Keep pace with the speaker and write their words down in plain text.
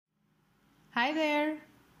Hi there!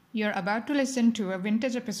 You're about to listen to a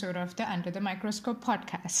vintage episode of the Under the Microscope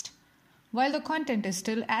podcast. While the content is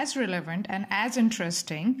still as relevant and as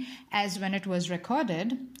interesting as when it was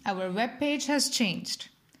recorded, our webpage has changed.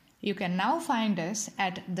 You can now find us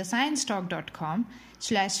at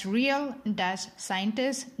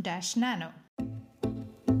thesciencetalk.com/real-scientist-nano.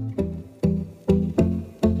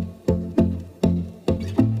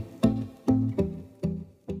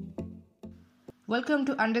 Welcome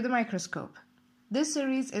to Under the Microscope. This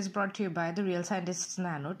series is brought to you by the Real Scientists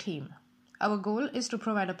Nano team. Our goal is to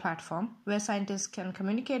provide a platform where scientists can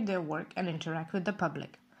communicate their work and interact with the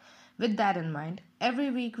public. With that in mind,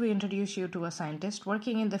 every week we introduce you to a scientist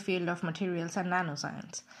working in the field of materials and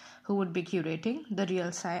nanoscience, who would be curating the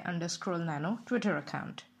RealSci_Nano Twitter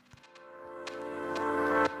account.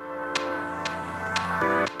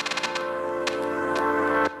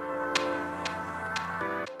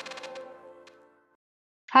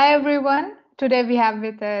 Hi everyone. Today we have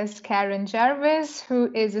with us Karyn Jarvis, who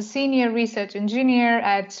is a senior research engineer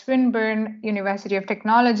at Swinburne University of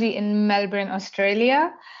Technology in Melbourne,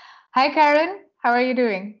 Australia. Hi Karyn, how are you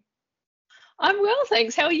doing? I'm well,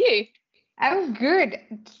 thanks. How are you? I'm good.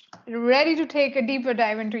 Ready to take a deeper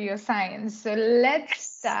dive into your science. So let's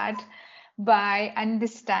start by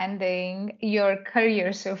understanding your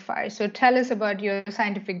career so far. So tell us about your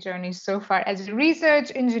scientific journey so far as a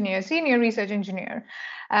research engineer, senior research engineer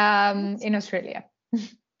in Australia.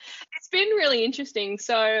 It's been really interesting.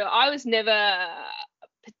 So I was never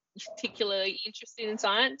particularly interested in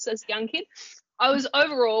science as a young kid. I was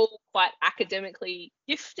overall quite academically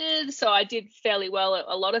gifted, so I did fairly well at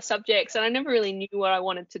a lot of subjects, and I never really knew what I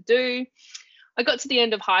wanted to do. I got to the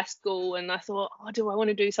end of high school and I thought, do I want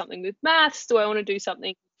to do something with maths? Do I want to do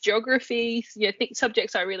something with geography? Think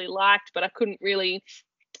subjects I really liked, but I couldn't really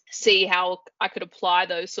see how I could apply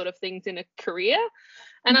those sort of things in a career.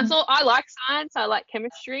 And I thought, I like science, I like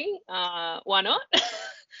chemistry, why not?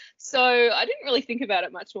 So I didn't really think about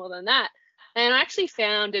it much more than that. And I actually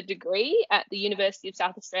found a degree at the University of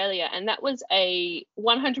South Australia, and that was a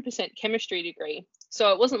 100% chemistry degree.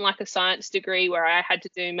 So it wasn't like a science degree where I had to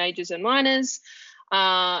do majors and minors.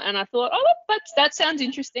 And I thought, that sounds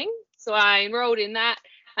interesting. So I enrolled in that.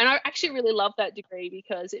 And I actually really loved that degree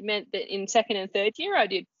because it meant that in second and third year, I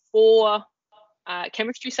did 4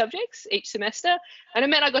 chemistry subjects each semester. And it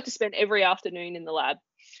meant I got to spend every afternoon in the lab,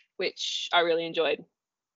 which I really enjoyed.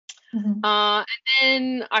 And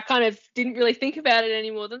then I kind of didn't really think about it any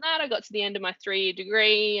more than that. I got to the end of my 3-year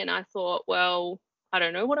degree and I thought, well, I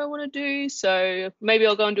don't know what I want to do. So maybe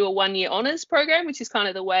I'll go and do a 1-year honours program, which is kind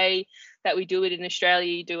of the way that we do it in Australia.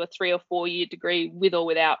 You do a 3 or 4 year degree with or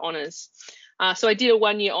without honours. So I did a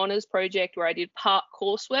 1-year honours project where I did part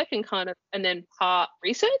coursework and then part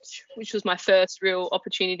research, which was my first real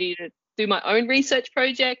opportunity to do my own research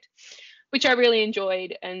project, which I really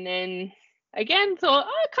enjoyed. And then again, thought,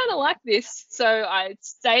 I kind of like this. So I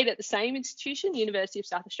stayed at the same institution, University of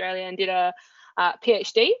South Australia, and did a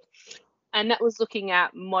PhD. And that was looking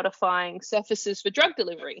at modifying surfaces for drug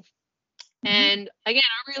delivery. And again,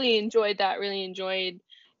 I really enjoyed that, really enjoyed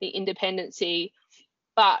the independency.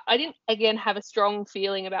 But I didn't, again, have a strong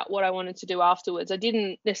feeling about what I wanted to do afterwards. I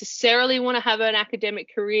didn't necessarily want to have an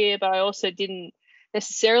academic career, but I also didn't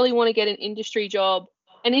necessarily want to get an industry job.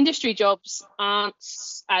 And industry jobs aren't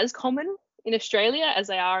as common in Australia as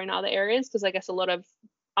they are in other areas, because I guess a lot of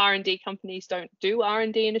R&D companies don't do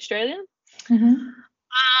R&D in Australia.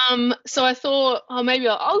 So I thought, maybe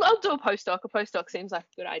I'll do a postdoc. A postdoc seems like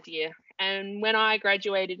a good idea. And when I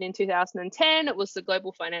graduated in 2010, it was the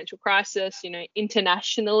global financial crisis.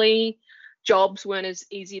 Internationally, jobs weren't as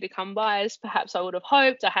easy to come by as perhaps I would have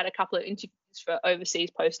hoped. I had a couple of interviews for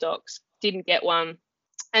overseas postdocs, didn't get one.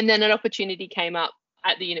 And then an opportunity came up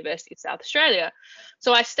at the University of South Australia.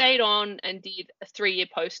 So I stayed on and did a 3-year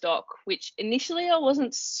postdoc, which initially I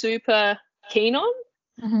wasn't super keen on.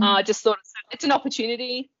 I just thought it's an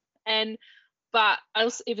opportunity. But I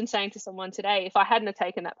was even saying to someone today, if I hadn't have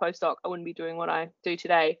taken that postdoc, I wouldn't be doing what I do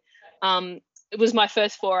today. It was my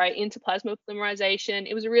first foray into plasma polymerization.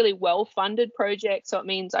 It was a really well-funded project, so it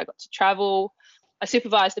means I got to travel. I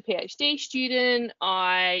supervised a PhD student.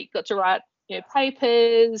 I got to write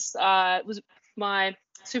papers. My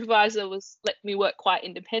supervisor let me work quite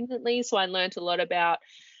independently, so I learned a lot about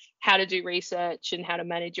how to do research and how to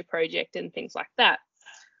manage a project and things like that.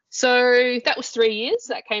 So that was 3 years.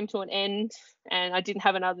 That came to an end and I didn't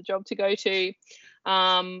have another job to go to.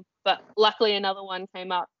 But luckily another one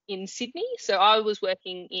came up in Sydney. So I was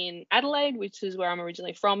working in Adelaide, which is where I'm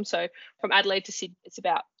originally from. So from Adelaide to Sydney, it's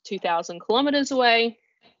about 2,000 kilometres away.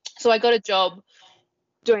 So I got a job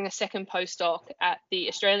doing a second postdoc at the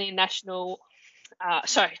Australian National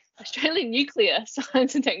Australian Nuclear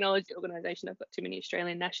Science and Technology Organisation. I've got too many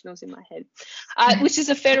Australian nationals in my head, which is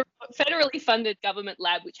a federally funded government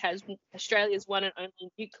lab which has Australia's one and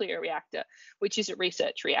only nuclear reactor, which is a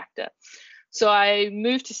research reactor. So I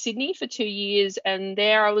moved to Sydney for 2 years, and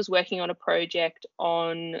there I was working on a project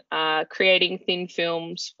on creating thin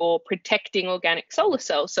films for protecting organic solar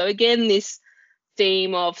cells. So again, this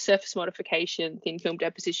theme of surface modification, thin film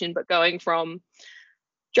deposition, but going from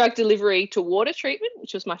drug delivery to water treatment,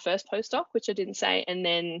 which was my first postdoc, which I didn't say, and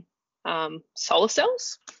then solar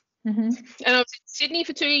cells. And I was in Sydney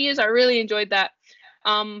for 2 years. I really enjoyed that.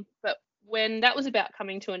 But when that was about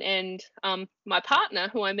coming to an end, my partner,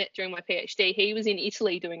 who I met during my PhD, he was in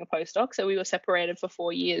Italy doing a postdoc. So we were separated for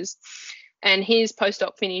 4 years. And his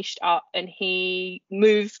postdoc finished up and he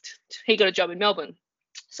got a job in Melbourne.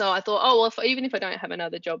 So I thought, oh, well, even if I don't have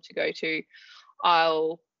another job to go to,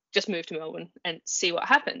 I'll just move to Melbourne and see what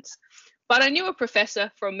happens. But I knew a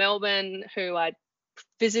professor from Melbourne who I'd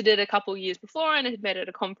visited a couple of years before and had met at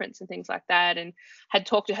a conference and things like that, and had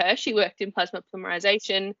talked to her. She worked in plasma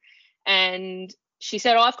polymerization, and she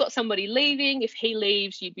said, oh, I've got somebody leaving. If he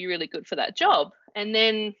leaves, you'd be really good for that job. And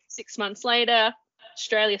then 6 months later,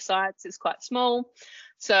 Australia sites is quite small.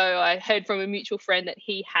 So I heard from a mutual friend that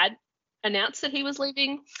he had announced that he was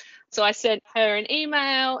leaving. So I sent her an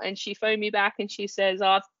email and she phoned me back and she says, oh,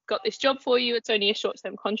 I've got this job for you. It's only a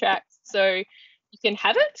short-term contract, so you can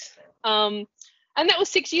have it. And that was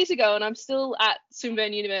 6 years ago, and I'm still at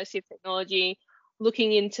Swinburne University of Technology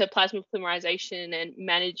looking into plasma polymerization and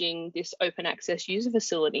managing this open access user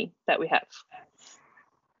facility that we have.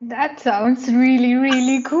 That sounds really,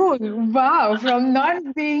 really cool. Wow. From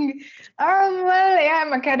not being,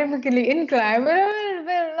 I'm academically inclined,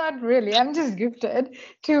 well, not really. I'm just gifted,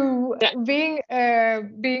 to being a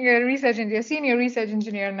research engineer, senior research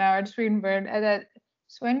engineer now at Swinburne.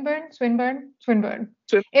 Swinburne?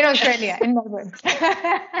 In Australia, in Melbourne.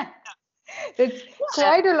 It's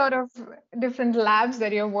quite a lot of different labs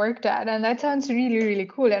that you've worked at, and that sounds really, really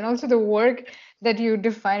cool. And also the work that you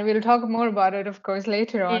define, we'll talk more about it, of course,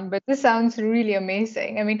 later on, but this sounds really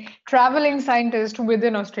amazing. I mean, traveling scientist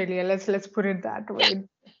within Australia, let's put it that way.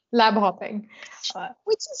 Lab hopping.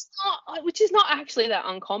 Which is not actually that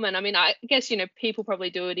uncommon. I mean, I guess, people probably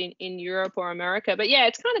do it in Europe or America, but yeah,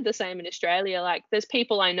 it's kind of the same in Australia. Like, there's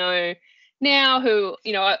people I know now who,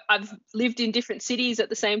 I've lived in different cities at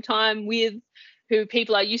the same time with, who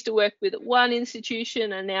people I used to work with at one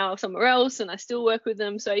institution and now somewhere else, and I still work with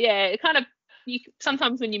them. So yeah, it kind of,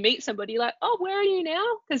 sometimes when you meet somebody, you're like, oh, where are you now?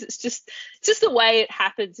 Because it's just the way it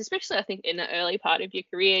happens, especially I think in the early part of your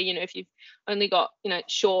career. If you've only got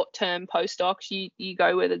short-term postdocs, you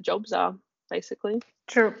go where the jobs are, basically.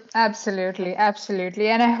 True, absolutely,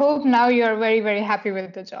 and I hope now you're very, very happy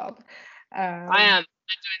with the job. I am.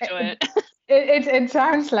 I do enjoy it. It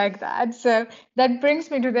sounds like that. So that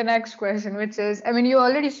brings me to the next question, which is, I mean, you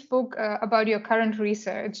already spoke about your current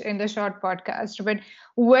research in the short podcast, but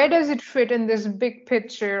where does it fit in this big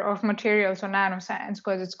picture of materials or nanoscience?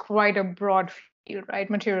 Because it's quite a broad field, right?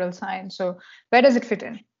 Material science. So where does it fit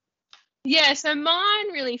in? Yeah, so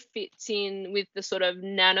mine really fits in with the sort of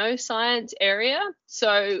nanoscience area.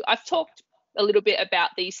 So I've talked a little bit about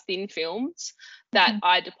these thin films that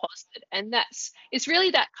I deposited, and it's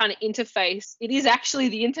really that kind of interface. It is actually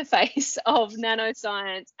the interface of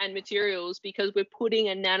nanoscience and materials, because we're putting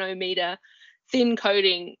a nanometer thin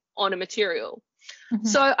coating on a material.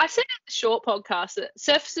 So I said in the short podcast that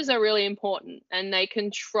surfaces are really important and they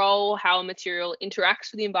control how a material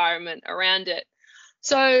interacts with the environment around it.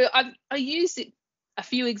 So I used a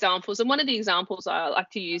few examples, and one of the examples I like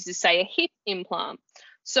to use is, say, a hip implant.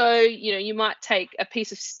 So, you might take a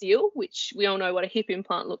piece of steel, which we all know what a hip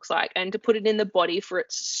implant looks like, and to put it in the body for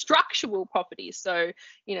its structural properties. So,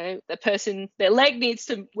 the person, their leg needs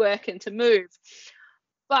to work and to move.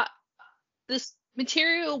 But the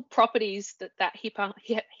material properties that hip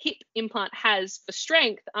implant has for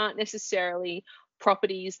strength aren't necessarily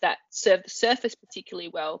properties that serve the surface particularly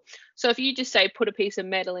well. So if you just say put a piece of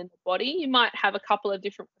metal in the body, you might have a couple of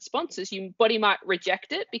different responses. Your body might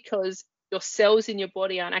reject it because your cells in your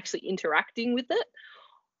body aren't actually interacting with it,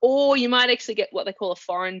 or you might actually get what they call a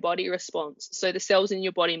foreign body response. So the cells in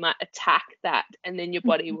your body might attack that, and then your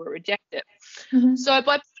body will reject it. So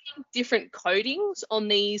by putting different coatings on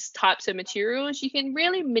these types of materials, you can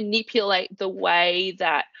really manipulate the way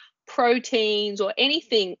that proteins or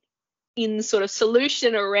anything in sort of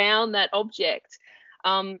solution around that object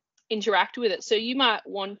interact with it. So you might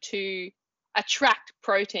want to attract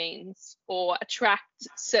proteins or attract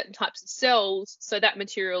certain types of cells so that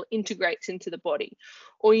material integrates into the body,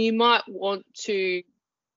 or you might want to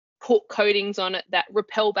put coatings on it that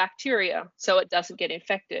repel bacteria so it doesn't get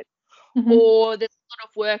infected. Mm-hmm. Or there's a lot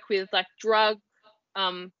of work with like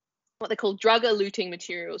what they call drug eluting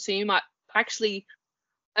materials. So you might actually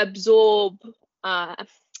absorb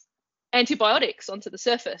antibiotics onto the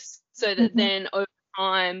surface so that then over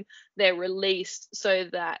time they're released so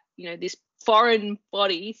that, this foreign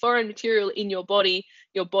material in your body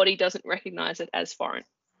doesn't recognize it as foreign.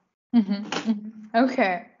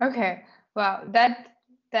 Okay. Wow,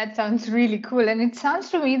 that sounds really cool. And it sounds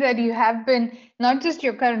to me that you have been, not just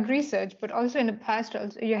your current research, but also in the past,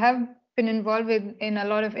 also you have been involved in a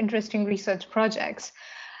lot of interesting research projects.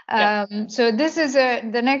 So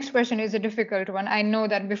the next question is a difficult one. I know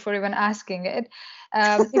that before even asking it.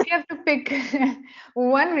 If you have to pick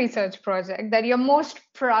one research project that you're most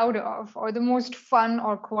proud of, or the most fun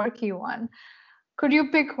or quirky one, could you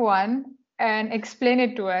pick one and explain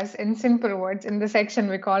it to us in simple words in the section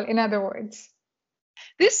we call In Other Words?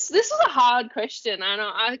 This was a hard question, and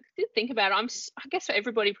I did think about it. I guess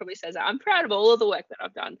everybody probably says that. I'm proud of all of the work that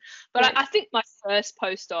I've done, but right. I think my first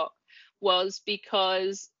postdoc was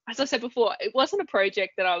because, as I said before, it wasn't a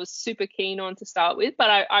project that I was super keen on to start with,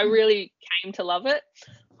 but I really came to love it.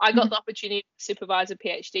 I got the opportunity to supervise a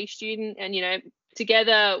PhD student, and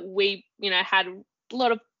together we had a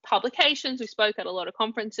lot of publications. We spoke at a lot of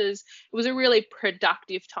conferences. It was a really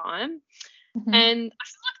productive time. And I feel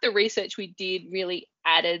like the research we did really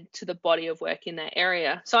added to the body of work in that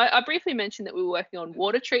area. So I briefly mentioned that we were working on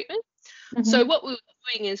water treatment. So what we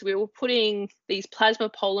were doing is we were putting these plasma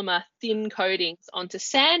polymer thin coatings onto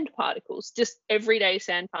sand particles, just everyday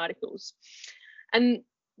sand particles. And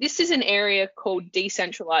this is an area called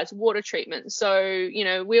decentralized water treatment. So,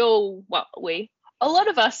 a lot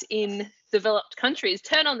of us in developed countries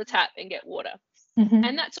turn on the tap and get water.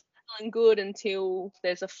 And that's all good until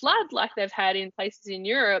there's a flood like they've had in places in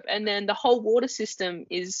Europe, and then the whole water system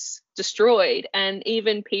is destroyed, and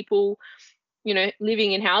even people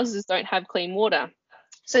living in houses don't have clean water.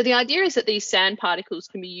 So the idea is that these sand particles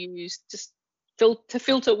can be used just to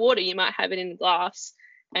filter water. You might have it in glass,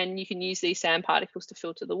 and you can use these sand particles to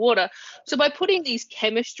filter the water. So by putting these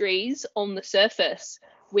chemistries on the surface,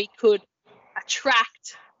 we could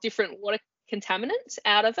attract different water contaminants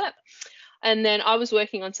out of it. And then I was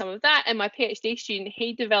working on some of that, and my PhD student,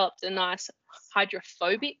 he developed a nice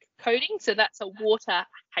hydrophobic coating. So that's a water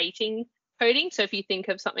hating coating. So if you think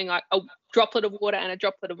of something like a droplet of water and a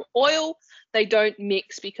droplet of oil, they don't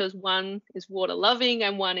mix because one is water loving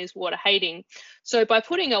and one is water hating. So by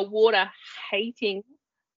putting a water hating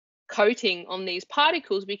coating on these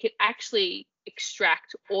particles, we could actually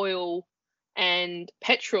extract oil and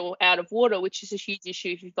petrol out of water, which is a huge issue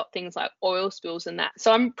if you've got things like oil spills and that.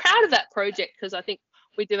 So I'm proud of that project because I think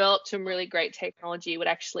we developed some really great technology that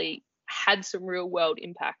actually had some real world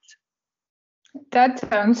impact. That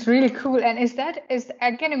sounds really cool. And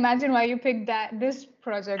I can imagine why you picked this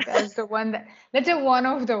project as the one that's one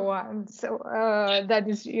of the ones that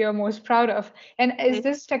is you're most proud of. And is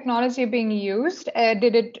this technology being used?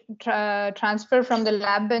 Did it transfer from the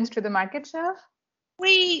lab bench to the market shelf?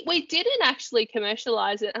 We didn't actually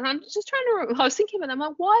commercialize it, and I'm just trying to remember. I was thinking about that. I'm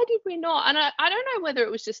like, why did we not? And I don't know whether it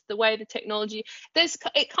was just the way the technology.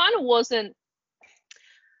 It kind of wasn't.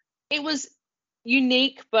 It was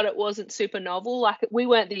unique, but it wasn't super novel. Like we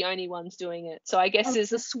weren't the only ones doing it. So I guess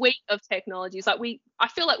there's a suite of technologies. Like I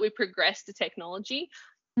feel like we progressed the technology,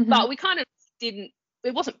 but we kind of didn't.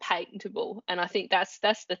 It wasn't patentable, and I think that's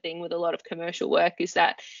the thing with a lot of commercial work is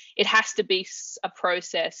that it has to be a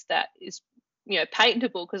process that is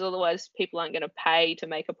patentable, because otherwise people aren't going to pay to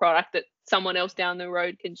make a product that someone else down the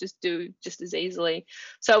road can just do just as easily.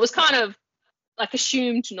 So it was kind of like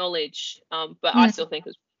assumed knowledge, but I still think it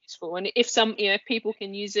was useful. And if people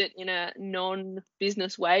can use it in a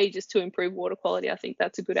non-business way just to improve water quality, I think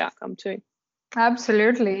that's a good outcome too.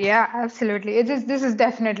 Absolutely. Yeah, absolutely. This is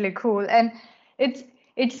definitely cool. And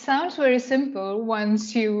it sounds very simple when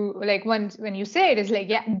you say it, it's like,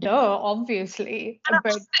 yeah, duh, obviously.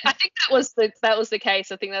 But I think that was the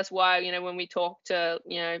case. I think that's why, when we talk to,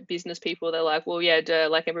 business people, they're like, well, yeah, duh,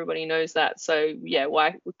 like everybody knows that. So yeah,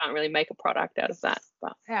 why we can't really make a product out of that.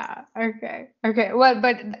 But yeah, okay. Well,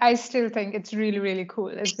 but I still think it's really, really cool.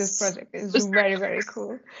 This project is very, very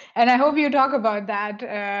cool. And I hope you talk about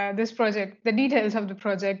that, this project, the details of the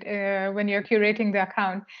project when you're curating the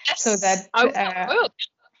account, so that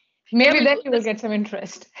maybe then you will get some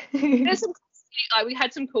interest. There's some we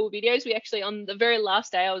had some cool videos. We actually, on the very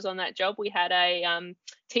last day I was on that job, we had a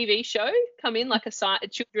TV show come in, like a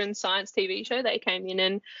children's science TV show. They came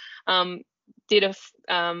in and did a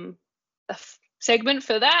segment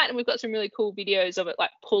for that, and we've got some really cool videos of it, like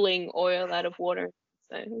pulling oil out of water.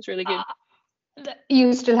 So it was really good.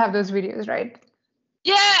 You still have those videos, right?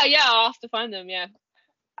 Yeah, I'll have to find them. Yeah.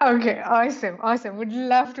 Okay, awesome. Would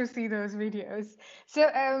love to see those videos. So,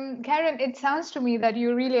 Karyn, it sounds to me that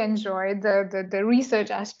you really enjoy the research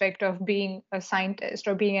aspect of being a scientist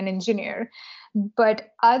or being an engineer. But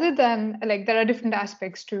other than like, there are different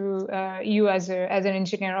aspects to you as an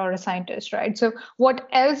engineer or a scientist, right? So, what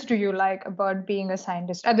else do you like about being a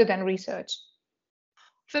scientist other than research?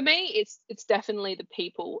 For me, it's definitely the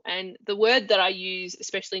people, and the word that I use,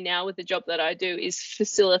 especially now with the job that I do, is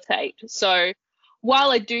facilitate. So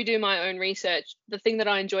while I do my own research, the thing that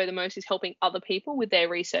I enjoy the most is helping other people with their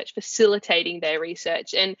research, facilitating their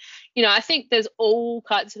research. And I think there's all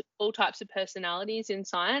types of personalities in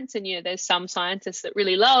science, and there's some scientists that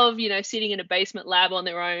really love sitting in a basement lab on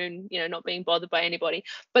their own, not being bothered by anybody.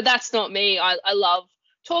 But that's not me. I love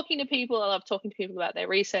talking to people. I love talking to people about their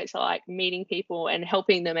research. I like meeting people and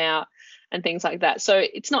helping them out and things like that. So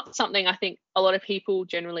it's not something I think a lot of people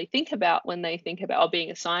generally think about when they think about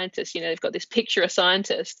being a scientist. They've got this picture of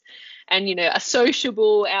scientist, and a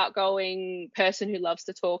sociable, outgoing person who loves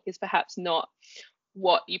to talk is perhaps not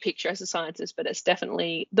what you picture as a scientist, but it's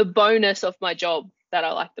definitely the bonus of my job that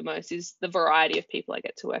I like the most, is the variety of people I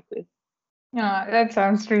get to work with. Yeah, that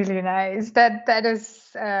sounds really nice. That is,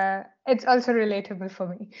 it's also relatable for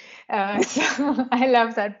me. So I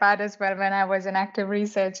love that part as well when I was an active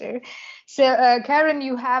researcher. So, Karyn,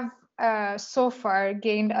 you have so far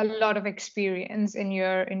gained a lot of experience in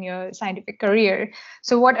your scientific career.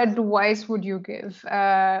 So, what advice would you give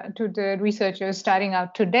to the researchers starting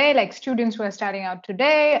out today, like students who are starting out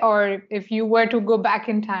today, or if you were to go back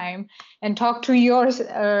in time and talk to your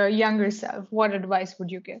younger self, what advice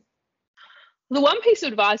would you give? The one piece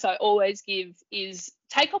of advice I always give is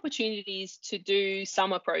take opportunities to do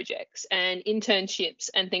summer projects and internships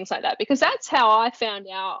and things like that, because that's how I found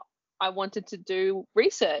out I wanted to do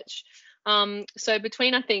research. So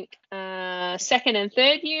between, I think, second and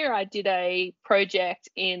third year, I did a project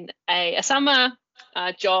in a summer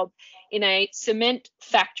job in a cement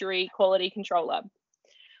factory quality control lab,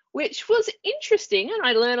 which was interesting. And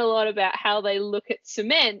I learned a lot about how they look at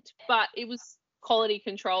cement, but it was quality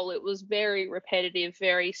control. It was very repetitive,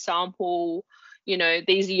 very sample,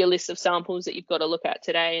 these are your list of samples that you've got to look at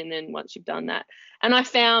today. And then once you've done that, and I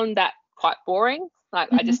found that quite boring.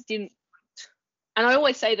 Like, I just didn't. And I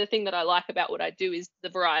always say the thing that I like about what I do is the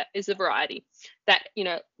variety. That,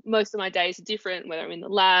 most of my days are different, whether I'm in the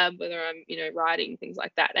lab, whether I'm, writing, things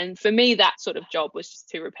like that. And for me, that sort of job was just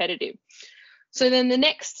too repetitive. So then the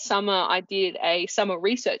next summer, I did a summer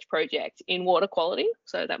research project in water quality.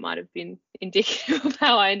 So that might have been indicative of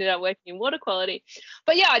how I ended up working in water quality.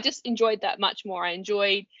 But yeah, I just enjoyed that much more. I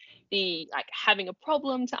enjoyed the having a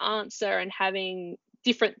problem to answer and having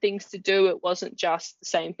different things to do. It wasn't just the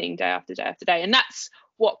same thing day after day after day. And that's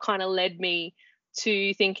what kind of led me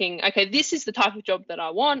to thinking, okay, this is the type of job that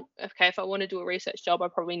I want. Okay, if I want to do a research job, I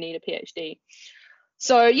probably need a PhD.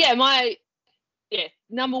 So yeah,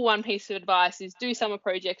 number one piece of advice is do summer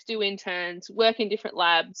projects, do interns, work in different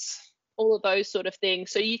labs, all of those sort of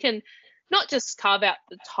things. So you can not just carve out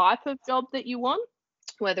the type of job that you want,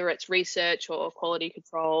 whether it's research or quality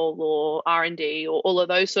control or R&D or all of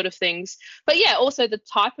those sort of things. But yeah, also the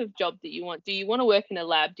type of job that you want. Do you want to work in a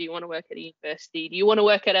lab? Do you want to work at a university? Do you want to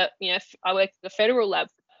work at I worked at the federal lab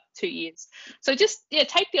for 2 years. So just,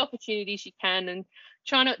 take the opportunities you can and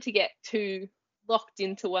try not to get too locked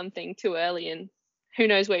into one thing too early, and who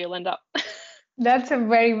knows where you'll end up. That's a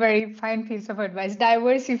very, very fine piece of advice.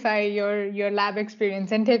 Diversify your lab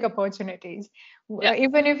experience and take opportunities. Yeah.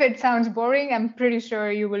 Even if it sounds boring, I'm pretty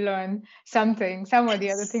sure you will learn something, some or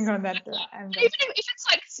the other thing on that. Even if it's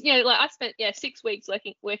I spent 6 weeks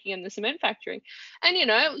working in the cement factory, and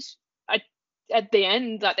it was at the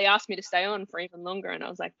end, they asked me to stay on for even longer, and I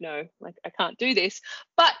was like, no, I can't do this.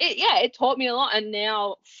 But it taught me a lot, and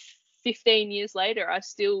now 15 years later, I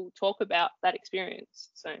still talk about that experience.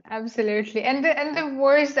 So absolutely, and the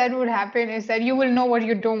worst that would happen is that you will know what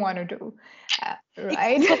you don't want to do,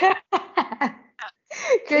 right?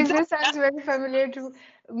 Because this sounds very familiar to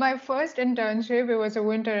my first internship. It was a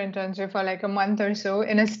winter internship for like a month or so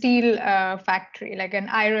in a steel factory, like an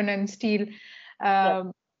iron and steel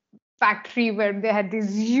factory where they had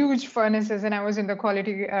these huge furnaces, and I was in the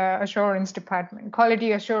quality assurance department,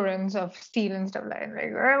 quality assurance of steel and stuff like that.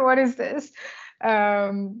 Like, well, what is this?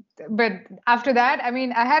 But after that, I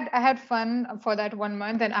mean, I had fun for that 1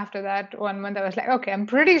 month, and after that 1 month, I was like, okay, I'm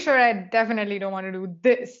pretty sure I definitely don't want to do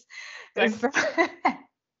this. exactly.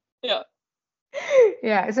 Yeah.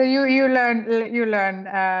 Yeah, so you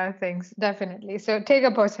learn things, definitely. So take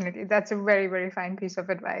opportunity. That's a very, very fine piece of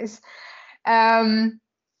advice. Um,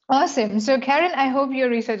 Awesome. So, Karen, I hope your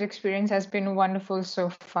research experience has been wonderful so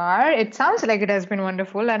far. It sounds like it has been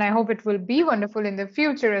wonderful, and I hope it will be wonderful in the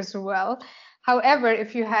future as well. However,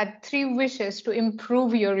 if you had three wishes to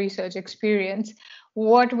improve your research experience,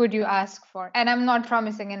 what would you ask for? And I'm not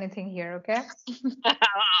promising anything here, okay?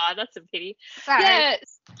 That's a pity. Sorry. Yeah.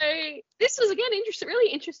 So this was again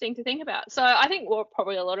really interesting to think about. So I think what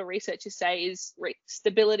probably a lot of researchers say is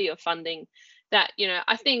stability of funding. That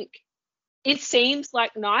I think it seems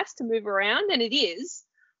like nice to move around, and it is,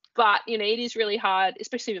 but it is really hard,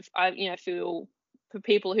 especially if I feel for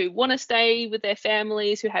people who want to stay with their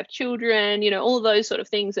families, who have children, all of those sort of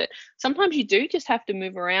things, that sometimes you do just have to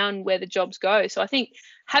move around where the jobs go. So I think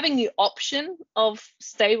having the option of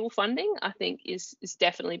stable funding, I think is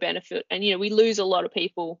definitely benefit. And we lose a lot of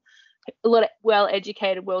people, a lot of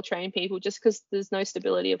well-educated, well-trained people, just because there's no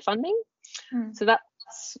stability of funding. So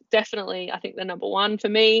that's definitely, I think, the number one for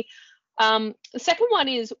me. The second one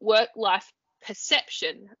is work-life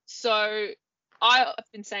perception. So I've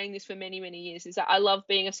been saying this for many, many years, is that I love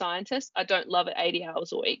being a scientist. I don't love it 80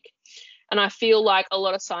 hours a week. And I feel like a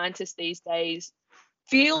lot of scientists these days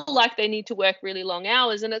feel like they need to work really long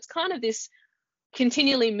hours. And it's kind of this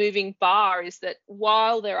continually moving bar, is that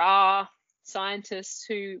while there are scientists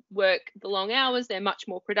who work the long hours, they're much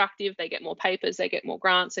more productive, they get more papers, they get more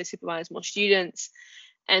grants, they supervise more students.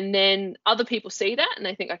 And then other people see that and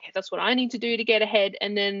they think, okay, that's what I need to do to get ahead.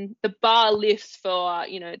 And then the bar lifts for,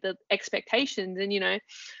 the expectations. And,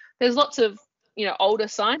 there's lots of, older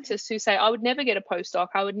scientists who say, I would never get a postdoc,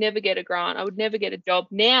 I would never get a grant, I would never get a job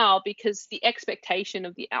now, because the expectation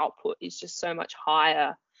of the output is just so much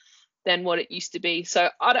higher than what it used to be. So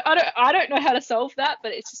I don't know how to solve that,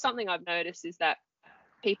 but it's just something I've noticed, is that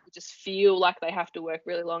people just feel like they have to work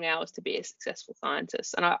really long hours to be a successful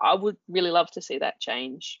scientist. And I would really love to see that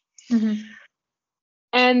change.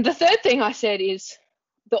 And the third thing I said is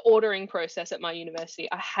the ordering process at my university.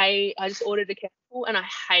 I just ordered a chemical and I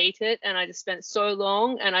hate it. And I just spent so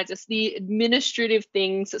long, and the administrative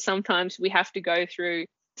things that sometimes we have to go through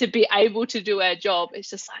to be able to do our job,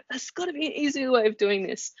 it's just like, there's got to be an easier way of doing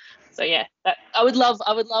this. So yeah, I would love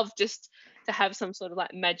just to have some sort of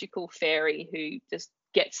like magical fairy who just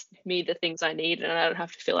gets me the things I need, and I don't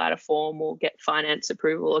have to fill out a form or get finance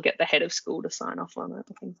approval or get the head of school to sign off on it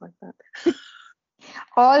or things like that.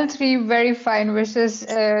 All three very fine wishes.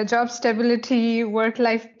 Job stability,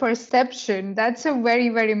 work-life perception. That's a very,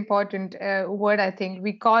 very important word. I think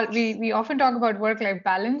we often talk about work-life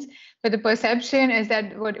balance, but the perception is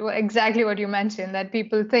that exactly what you mentioned. That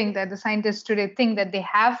people think that the scientists today think that they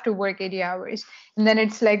have to work 80 hours, and then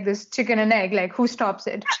it's like this chicken and egg. Like, who stops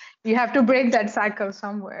it? You have to break that cycle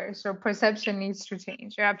somewhere. So perception needs to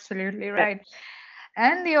change. You're absolutely right.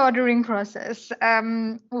 And the ordering process. Yeah,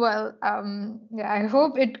 I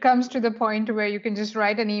hope it comes to the point where you can just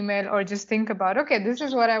write an email or just think about, okay, this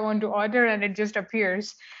is what I want to order, and it just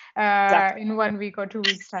appears in 1 week or 2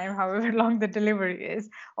 weeks' time, however long the delivery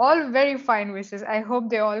is. All very fine wishes. I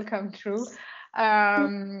hope they all come true.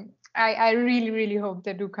 I really, really hope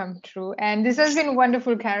they do come true. And this has been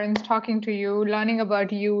wonderful, Karen, talking to you, learning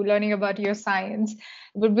about your science.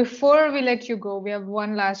 But before we let you go, we have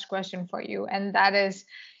one last question for you, and that is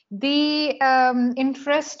the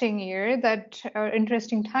interesting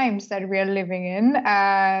times that we are living in.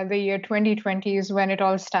 The year 2020 is when it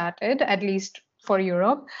all started, at least for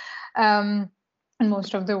Europe. And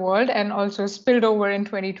most of the world, and also spilled over in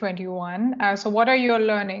 2021. So what are your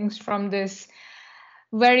learnings from this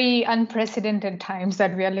very unprecedented times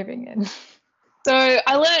that we are living in? So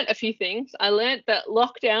I learned a few things. I learned that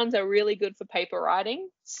lockdowns are really good for paper writing.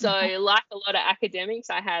 So like a lot of academics,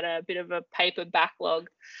 I had a bit of a paper backlog.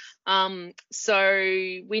 So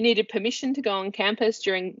we needed permission to go on campus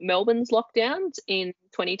during Melbourne's lockdowns in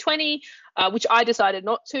 2020, which I decided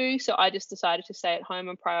not to. So I just decided to stay at home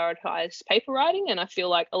and prioritize paper writing. And I feel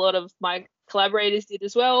like a lot of my collaborators did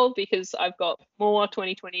as well, because I've got more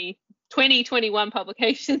 2021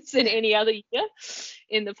 publications than any other year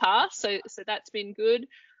in the past. So that's been good.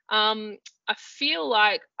 I feel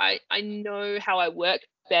like I know how I work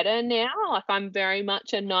better now. Like, I'm very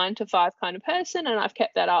much a 9 to 5 kind of person, and I've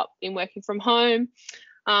kept that up in working from home.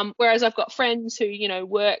 Whereas I've got friends who,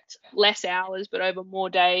 worked less hours but over more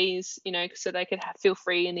days, so they could feel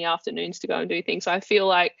free in the afternoons to go and do things. So I feel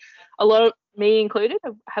like a lot of, me included,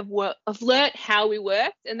 have learnt how we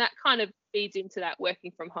worked, and that kind of feeds into that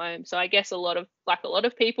working from home. So I guess a lot of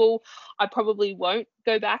people, I probably won't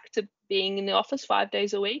go back to being in the office 5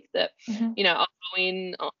 days a week, that, I'll go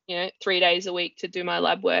in, 3 days a week to do my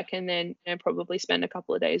lab work, and then, probably spend a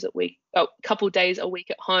couple of days a week at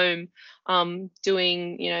home,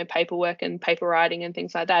 doing, paperwork and paper writing and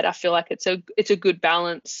things like that. I feel like it's a good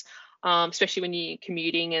balance, especially when you're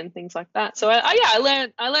commuting and things like that. So I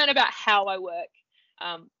learned about how I work,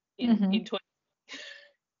 in 20.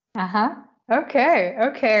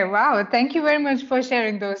 Okay. Wow. Thank you very much for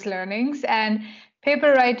sharing those learnings. And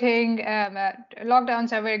paper writing,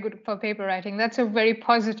 lockdowns are very good for paper writing. That's a very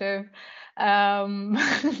positive outcome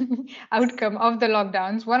of the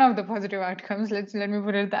lockdowns. One of the positive outcomes. Let me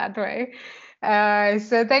put it that way.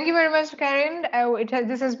 So thank you very much, Karyn.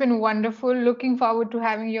 This has been wonderful. Looking forward to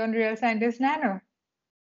having you on Real Scientist Nano.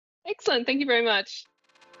 Excellent. Thank you very much.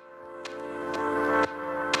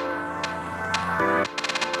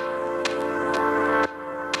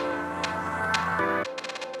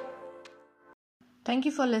 Thank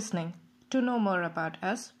you for listening. To know more about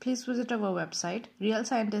us, please visit our website,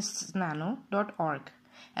 realscientistsnano.org,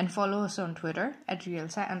 and follow us on Twitter at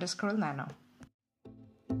realsci_nano.